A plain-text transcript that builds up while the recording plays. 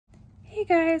Hey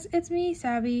guys, it's me,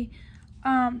 Savvy.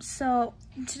 So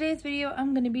in today's video,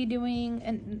 I'm going to be doing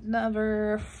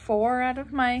another 4 out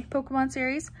of my Pokemon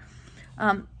series.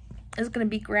 It's going to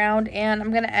be ground, and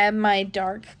I'm going to add my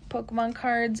dark Pokemon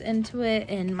cards into it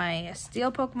and my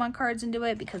steel Pokemon cards into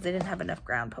it because I didn't have enough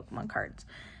ground Pokemon cards.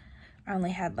 I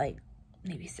only had like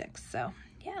maybe 6. So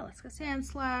yeah, let's go.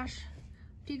 Sandslash,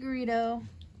 Figurito,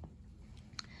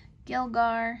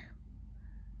 Gilgar,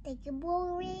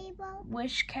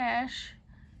 Wishcash,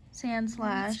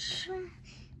 Sandslash.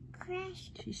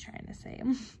 She's trying to say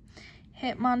him.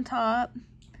 Hitmontop.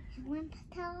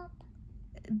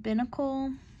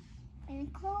 Binnacle.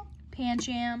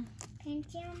 Pancham.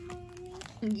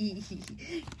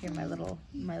 You're my little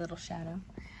shadow.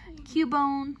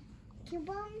 Cubone.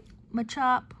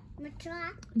 Machop.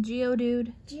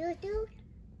 Geodude.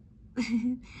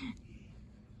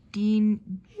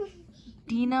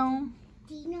 Dino.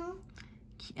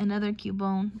 Another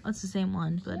Cubone. That's the same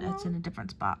one, but it's in a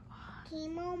different spot.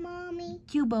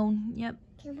 Cubone, yep.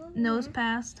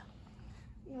 Nosepass.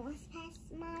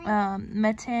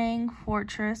 Metang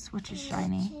Fortress, which is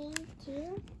shiny.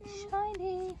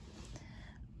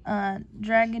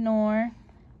 Dragonor.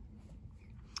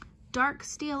 Dark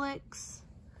Steelix.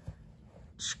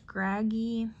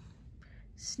 Scraggy.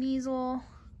 Sneasel.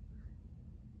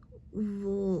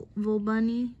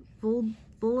 Volbunny.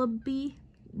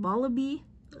 Wallaby.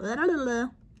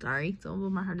 Sorry, some of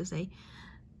them are hard to say.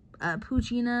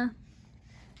 Poochyena.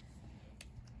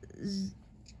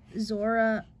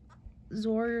 Zoria.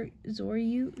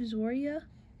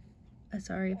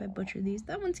 Sorry if I butchered these.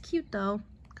 That one's cute though.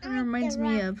 Kind of reminds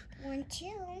me of.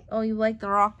 Oh, you like the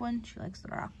rock one? She likes the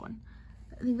rock one.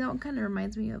 I think that one kind of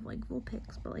reminds me of like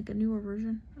Vulpix, but like a newer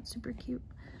version. That's super cute.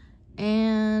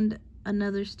 And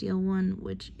another steel one,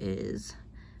 which is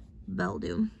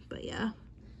Beldum. But yeah.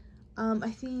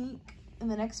 I think in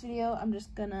the next video, I'm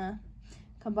just gonna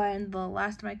combine the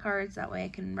last of my cards. That way I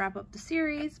can wrap up the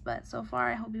series. But so far,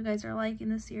 I hope you guys are liking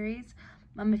the series.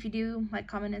 If you do, like,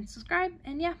 comment, and subscribe.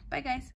 And yeah, bye guys.